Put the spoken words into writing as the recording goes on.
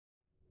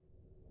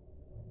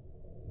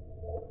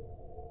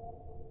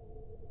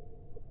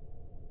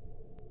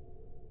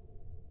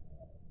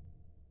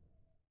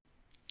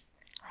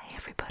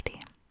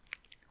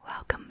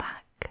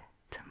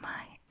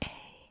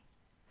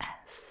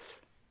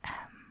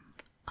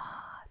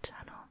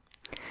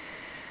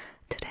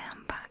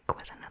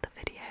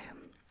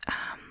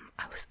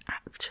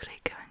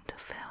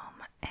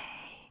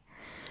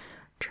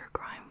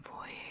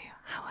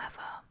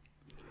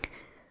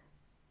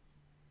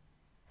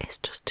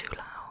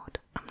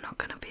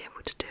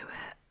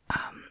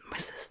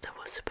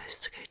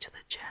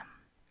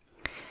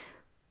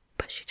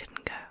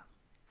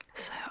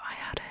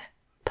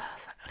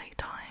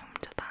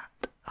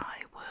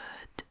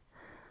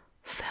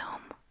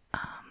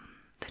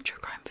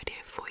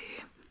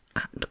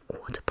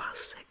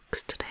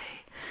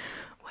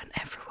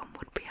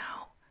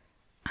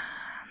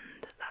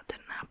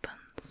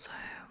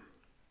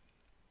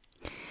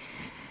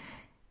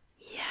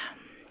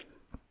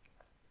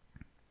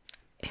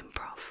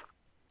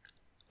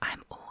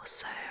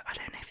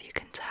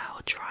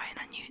trying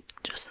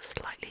just a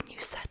slightly new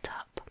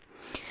setup.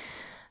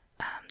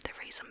 The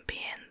reason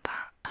being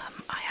that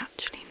I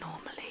actually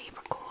normally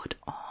record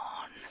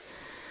on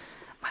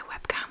my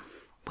webcam,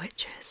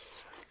 which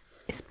is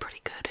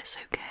pretty good, it's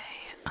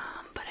okay,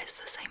 but it's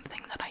the same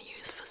thing that I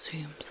use for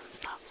Zooms and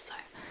stuff, so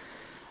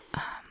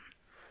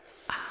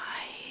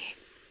I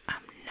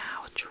am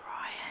now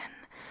trying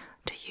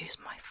to use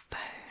my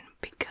phone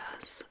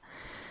because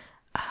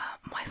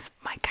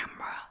my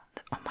camera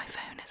on my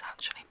phone is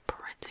actually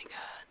pretty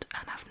good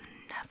and I've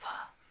never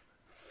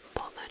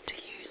bothered to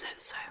use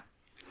it, so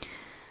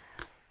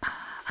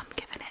I'm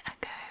giving it a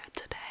go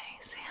today,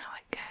 see how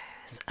it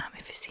goes.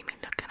 If you see me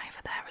looking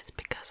over there, it's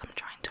because I'm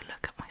trying to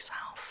look at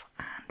myself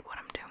and what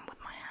I'm doing with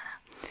my hair.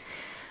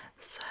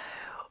 So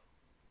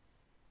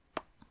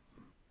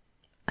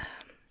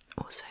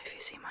also, if you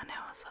see my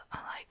nails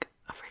are like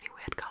a really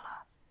weird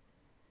colour.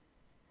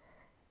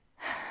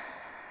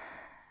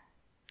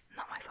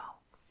 Not my fault.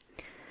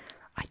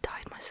 I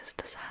dyed my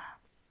sister's hair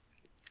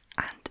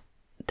and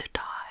the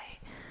dye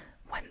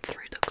went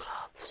through the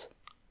gloves.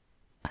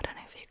 I don't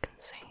know if you can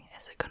see.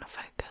 Is it gonna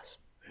focus?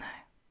 No.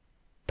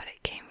 But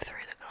it came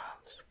through the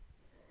gloves.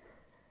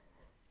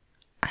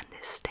 And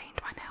this stained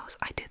my nails.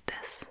 I did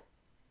this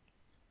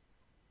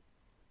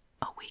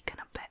a week and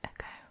a bit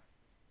ago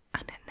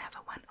and it never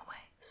went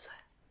away, so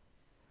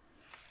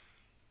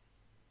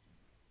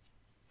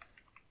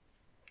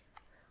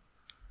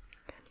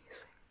can you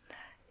see? No,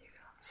 you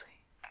can't see.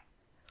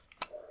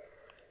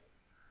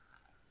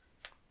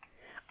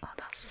 Oh,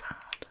 that's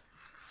sad.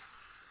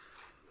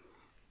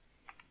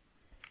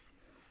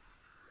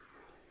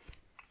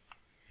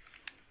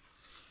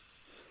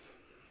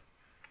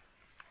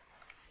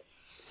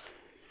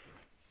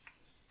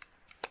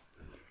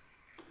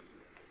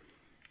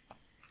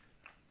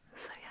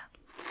 So yeah,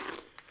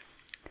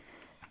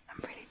 I'm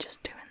really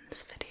just doing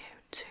this video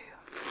to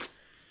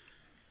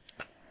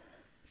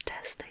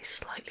test a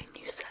slightly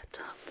new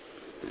setup,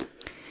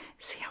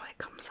 see how it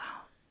comes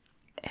out.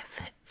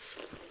 If it's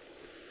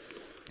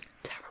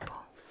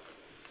terrible,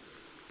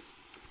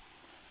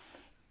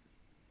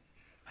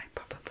 I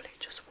probably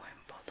just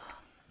won't bother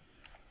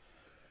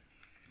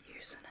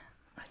using it.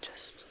 I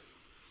just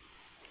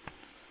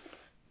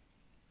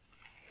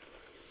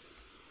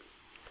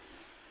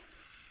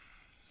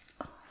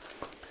oh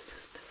god, this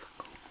is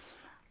difficult, isn't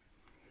it?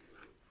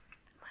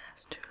 My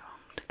hair's too long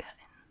to get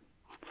in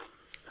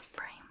the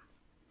frame.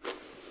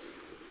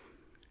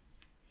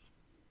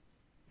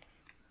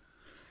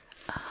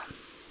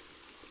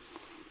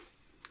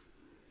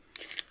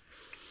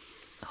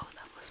 Oh,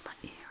 that was my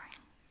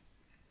earring.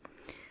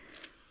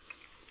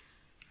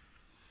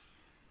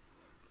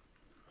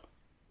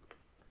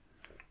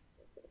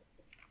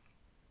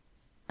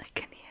 I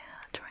can hear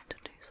her trying to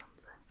do something.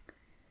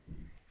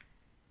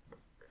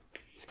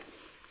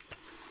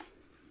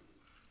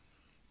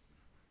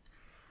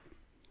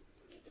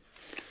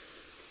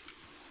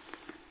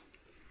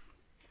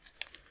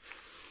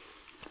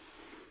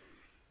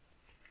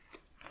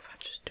 If I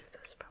just do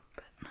this for a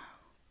bit now,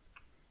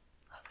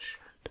 that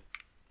should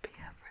be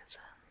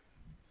everything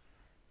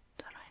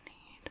that I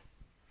need.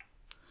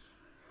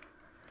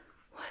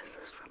 Why is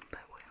this front bit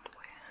weird?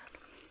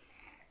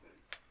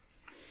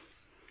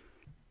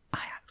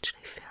 I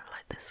actually feel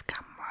like this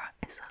camera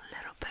is a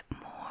little bit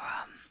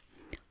more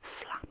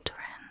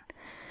flattering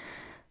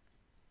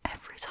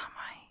every time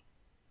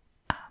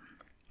I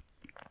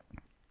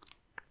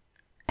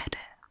edit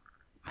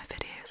my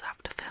videos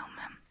after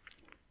filming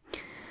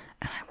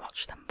and I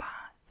watch them back.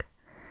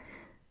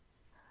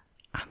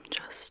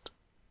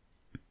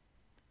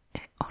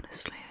 It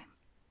honestly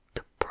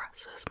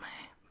depresses me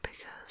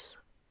because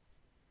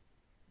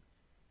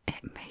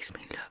it makes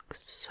me look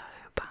so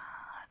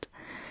bad.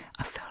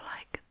 I feel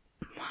like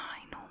my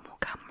normal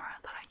camera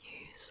that I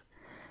use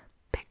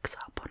picks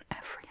up on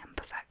every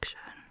imperfection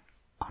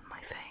on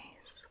my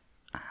face,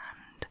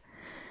 and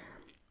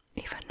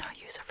even though I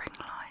use a ring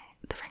light,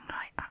 the ring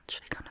light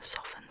actually kind of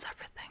softens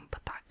everything,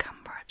 but that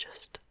camera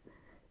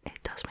it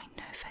does me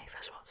no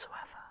favours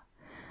whatsoever.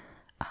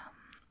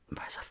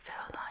 Whereas I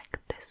feel like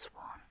this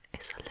one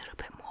is a little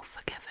bit more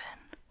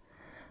forgiving.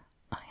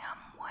 I am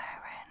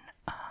wearing,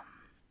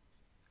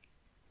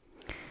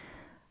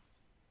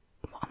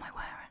 what am I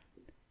wearing?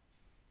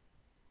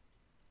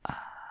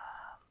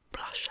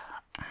 Blusher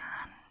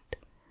and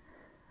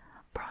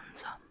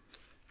bronzer.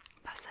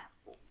 That's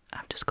it.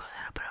 I've just got a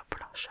little bit of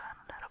blusher and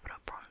a little bit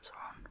of bronzer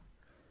on.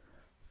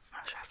 I'm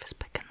not sure if it's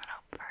picking that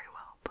up very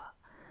well, but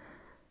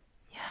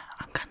yeah,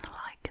 I'm kind of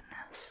liking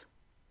this.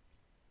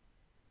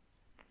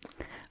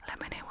 Let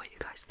me know what you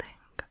guys think.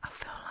 I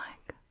feel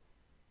like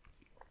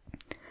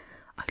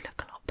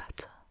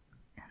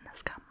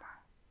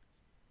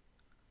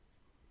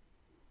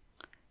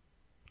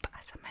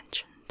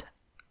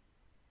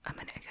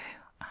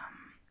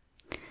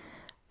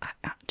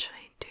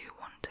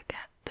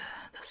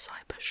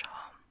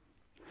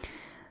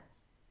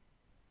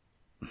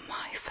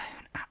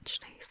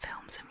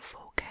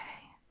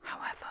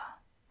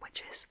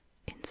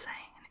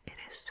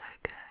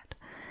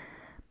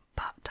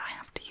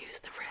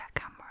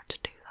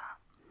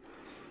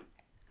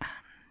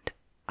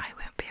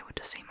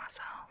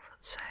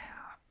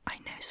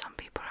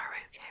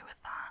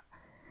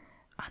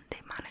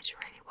manage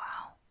really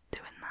well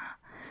doing that.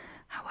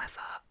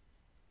 However,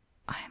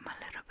 I am a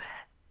little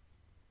bit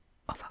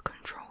of a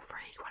control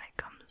freak when it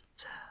comes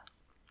to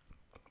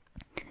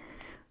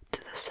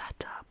the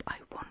setup. I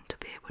want to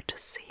be able to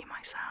see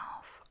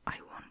myself. I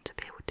want to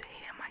be able to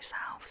hear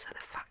myself. So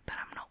the fact that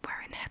I'm not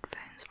wearing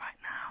headphones right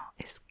now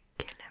is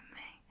killing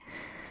me,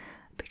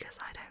 because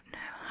I don't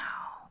know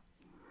how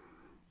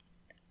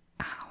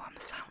I'm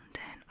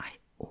sounding. I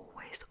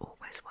always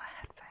wear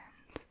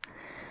headphones.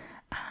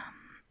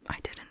 I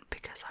didn't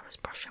because I was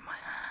brushing my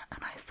hair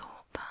and I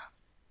thought that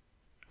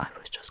I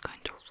was just going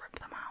to rip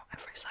them out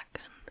every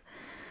second.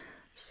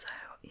 So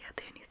yeah,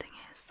 the only thing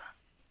is that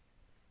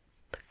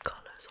the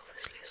colours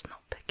obviously is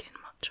not picking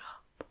much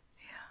up.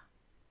 Yeah.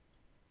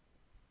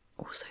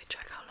 Also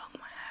check how long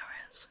my hair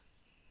is.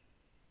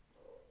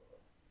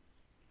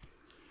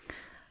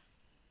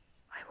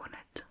 I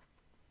wanted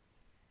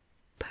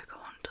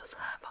Pocahontas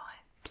hair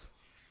vibes.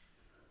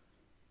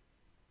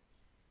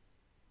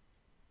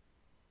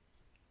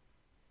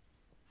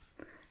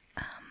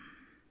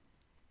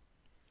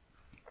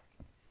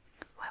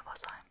 Where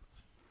was I?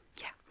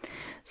 Yeah,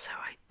 so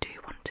I do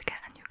want to get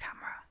a new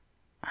camera.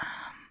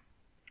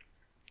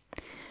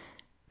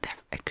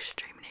 They're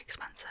extremely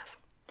expensive,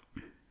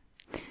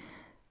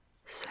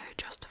 so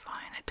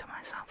justifying it to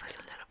myself is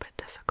a little bit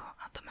difficult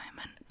at the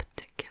moment,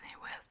 particularly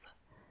with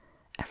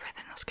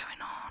everything that's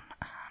going on,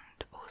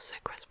 and also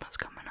Christmas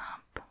coming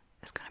up.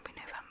 It's going to be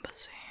November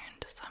soon,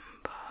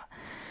 December.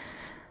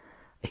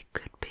 It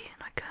could be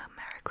like a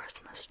Merry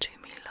Christmas to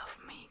me, love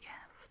me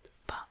gift,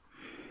 but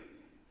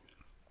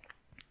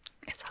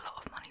it's a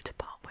lot of money to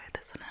part with,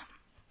 isn't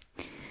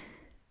it?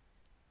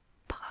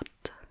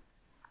 But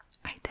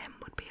I then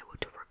would be able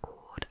to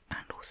record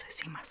and also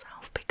see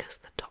myself because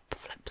the top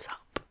flips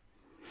up.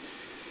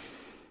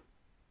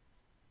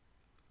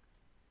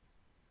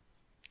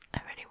 I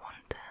really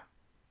want it.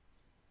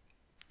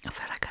 I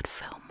feel like I'd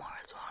film more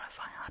as well if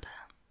I had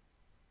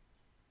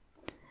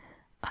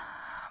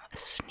a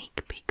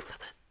sneak peek for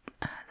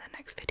the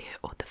next video,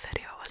 or the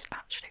video I was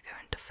actually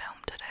going to film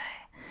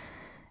today.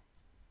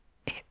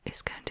 It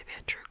is going to be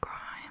a true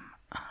crime,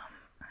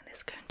 and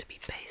it's going to be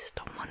based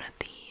on one of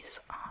these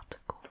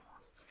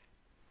articles.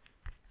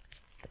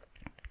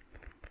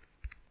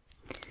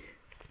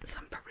 So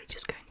I'm probably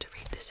just going to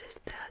read. This is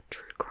the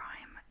True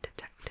Crime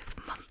Detective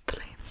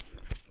Monthly,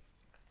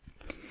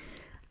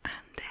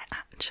 and it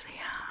actually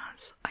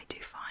has, I do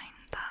find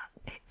that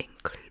it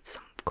includes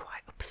some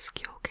quite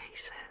obscure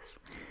cases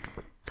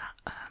that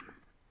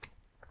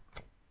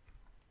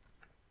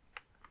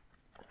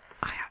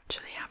I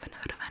actually haven't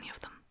heard of any of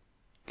them.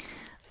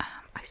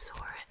 I saw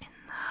it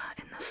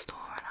in the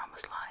store and I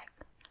was like,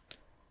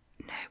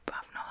 nope,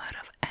 I've not heard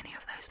of any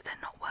of those. They're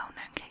not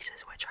well-known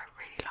cases, which I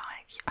really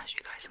like. As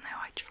you guys know,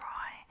 I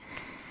try,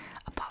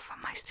 apart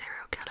from my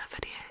serial killer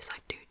videos, I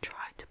do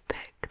try to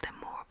pick the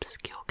more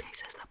obscure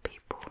cases that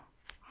people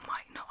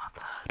might not have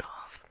heard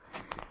of.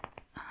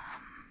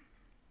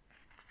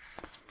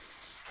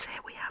 So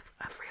here we have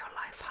a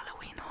real-life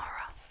Halloween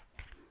horror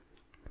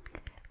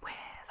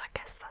with, I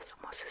guess that's,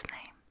 what's his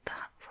name?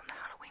 That from the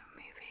Halloween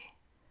movie.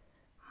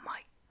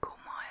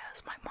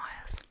 Mike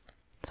Myers.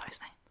 Is that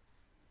his name?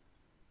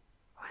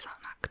 Or is that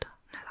an actor?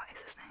 No, that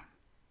is his name.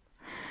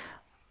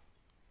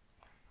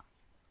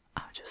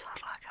 I just had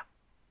like a...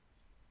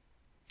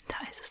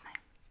 That is his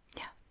name.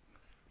 Yeah.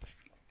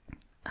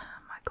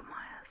 Michael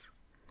Myers.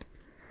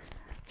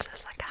 So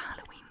it's like a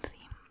Halloween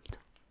themed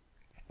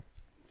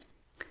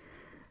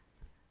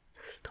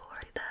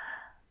story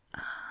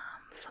there.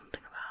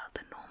 Something about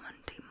the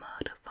Normandy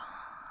murder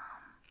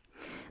farm,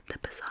 the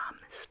bizarre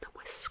Mr.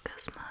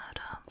 Whiskers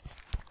murder.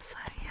 So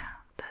yeah,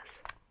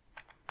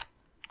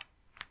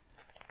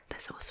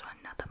 there's also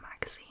another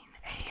magazine,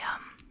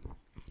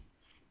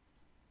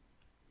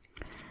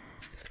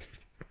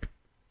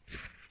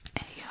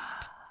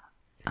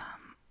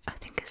 I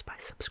think it's by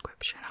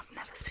subscription. I've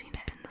never seen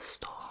it in the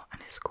store,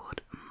 and it's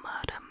called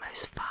Murder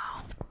Most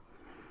Foul,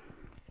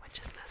 which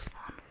is this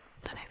one.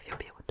 Don't know if you'll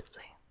be able to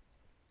see.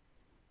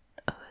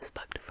 Oh, it's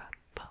bugged a phone,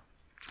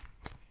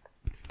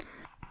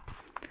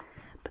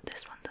 but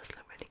this one does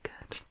look really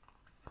good.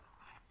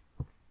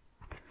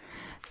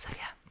 So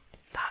yeah,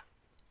 that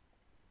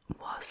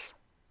was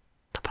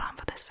the plan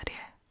for this video.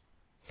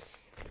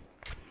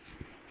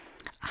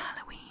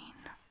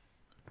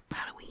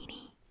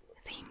 Halloweeny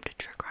themed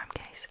true crime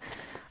case.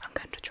 I'm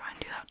going to try and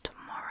do that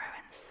tomorrow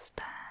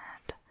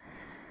instead.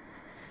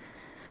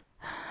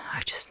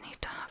 I just need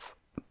to have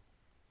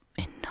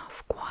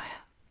enough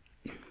quiet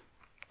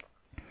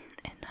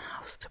in the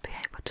house to be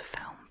able to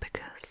film,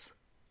 because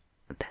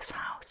this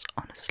house,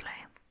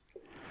 honestly,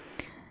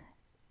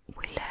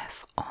 we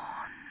live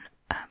on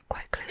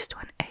quite close to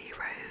an A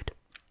road,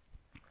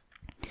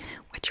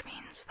 which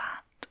means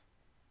that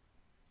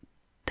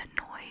the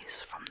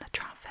noise from the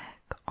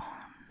traffic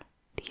on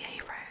the A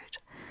road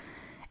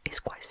is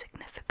quite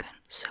significant.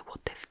 So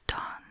what they've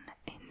done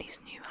in these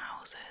new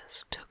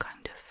houses to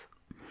kind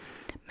of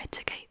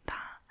mitigate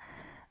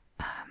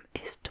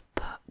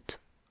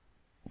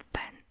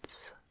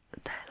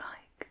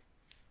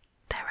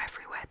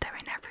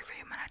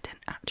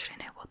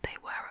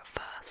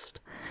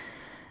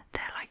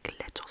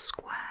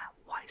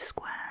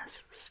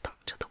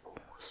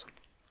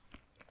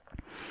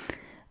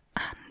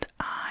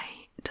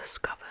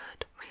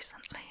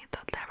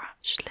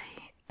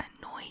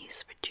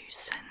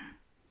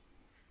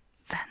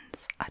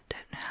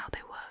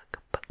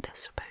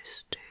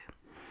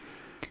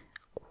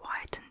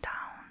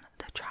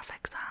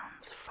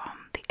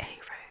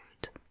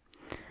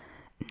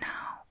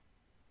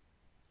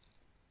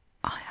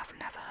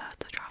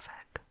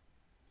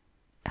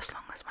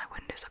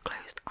windows are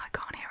closed, I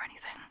can't hear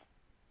anything.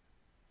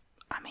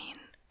 I mean,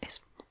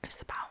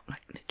 it's about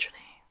like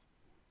literally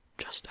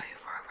just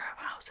over a row of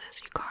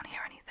houses. You can't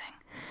hear anything.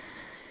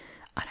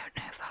 I don't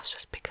know if that's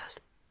just because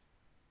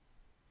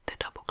the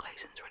double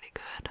glazing's really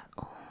good,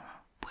 or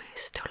we're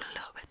still a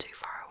little bit too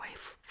far away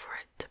for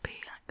it to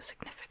be like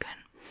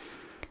significant,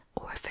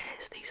 or if it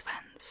is these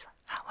vents.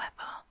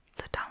 However,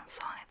 the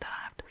downside that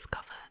I have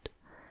discovered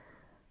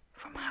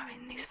from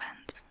having these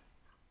vents,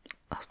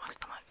 that's my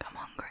stomach, I'm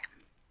hungry,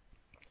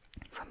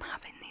 from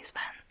having these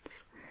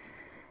vents,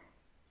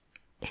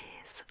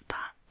 is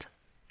that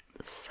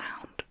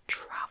sound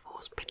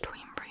travels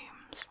between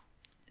rooms.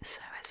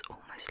 So it's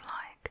almost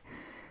like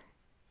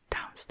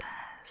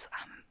downstairs,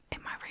 I'm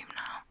in my room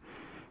now,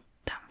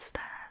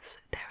 downstairs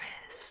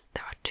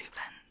there are two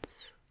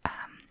vents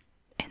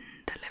in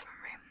the living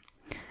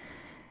room.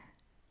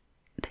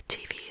 The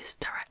TV is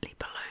directly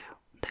below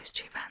those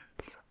two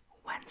vents.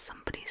 When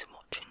somebody's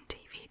watching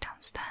TV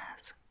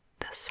downstairs,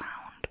 the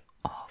sound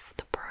of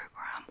the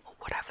program or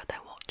whatever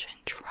they're watching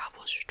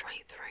travels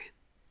straight through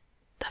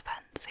the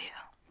vents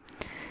here.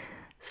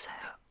 So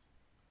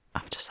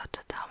I've just had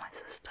to tell my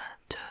sister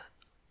to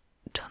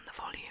turn the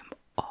volume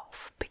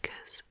off,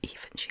 because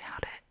even she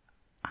had it,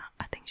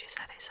 I think she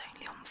said it's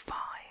only on 5,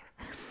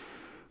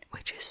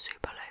 which is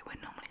super low. We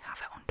normally have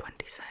it on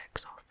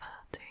 26 or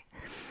 30,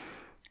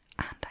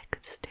 and I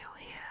could still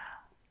hear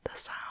the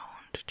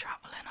sound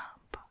travelling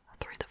up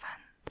through the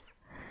vents,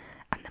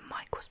 and the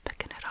mic was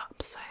picking it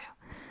up. So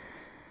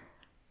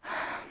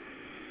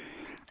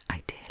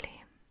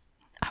ideally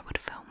I would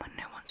film when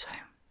no one's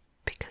home,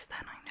 because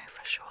then I know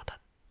for sure that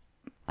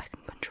I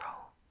can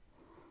control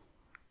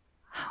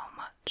how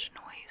much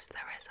noise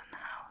there is in the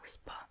house.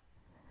 But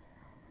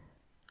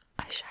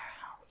I share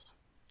a house.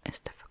 It's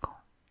difficult.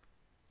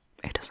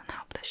 It doesn't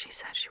help that she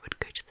said she would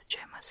go to the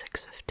gym at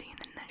 6:15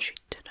 and then she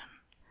didn't.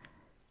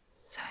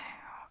 So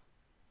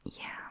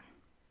yeah,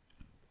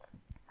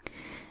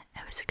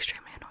 I was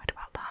extremely annoyed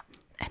about that.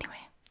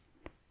 Anyway,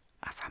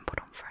 I've rambled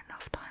on for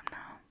enough time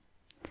now.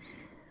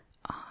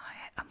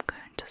 I am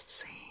going to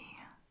see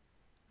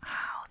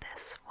how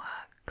this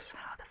works,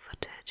 how the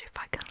footage, if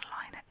I can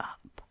line it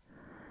up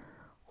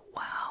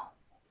well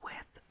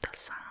with the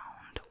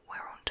sound.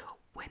 We're onto a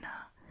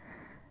winner.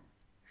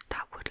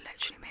 That would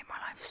literally make my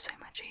life so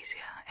much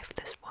easier if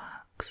this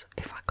works.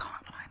 If I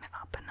can't line it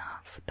up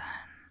enough,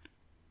 then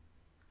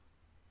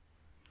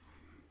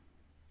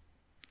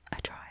I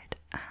tried,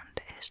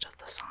 and it's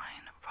just a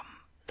sign from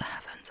the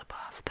heavens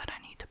above that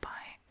I need to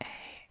buy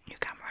a new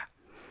camera.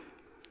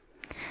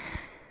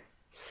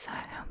 So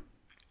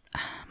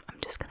I'm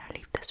just going to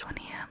leave this one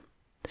here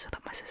so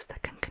that my sister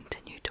can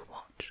continue to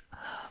watch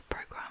her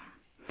program.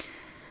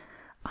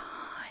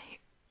 I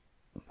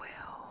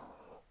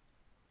will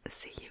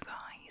see you guys